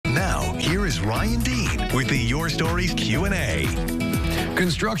here's Ryan Dean with the Your Stories Q&A.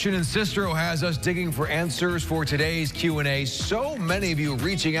 Construction in Cicero has us digging for answers for today's Q&A. So many of you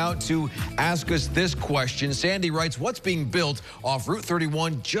reaching out to ask us this question. Sandy writes, what's being built off Route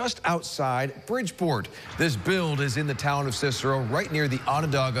 31 just outside Bridgeport? This build is in the town of Cicero, right near the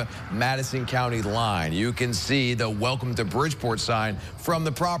Onondaga-Madison County line. You can see the Welcome to Bridgeport sign from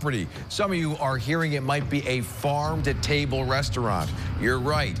the property. Some of you are hearing it might be a farm-to-table restaurant. You're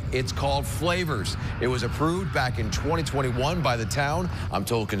right. It's called Flavors. It was approved back in 2021 by the town. I'm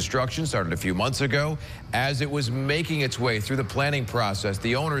told construction started a few months ago. As it was making its way through the planning process,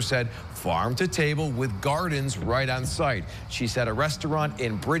 the owner said farm to table with gardens right on site. She said a restaurant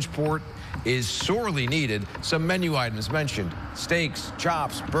in Bridgeport is sorely needed. Some menu items mentioned: steaks,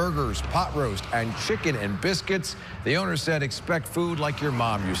 chops, burgers, pot roast, and chicken and biscuits. The owner said expect food like your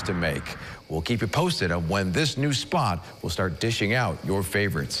mom used to make. We'll keep you posted on when this new spot will start dishing out your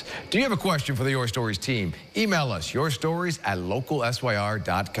favorites. Do you have a question for the Your Stories team? Email us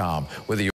yourstories@localsyr.com with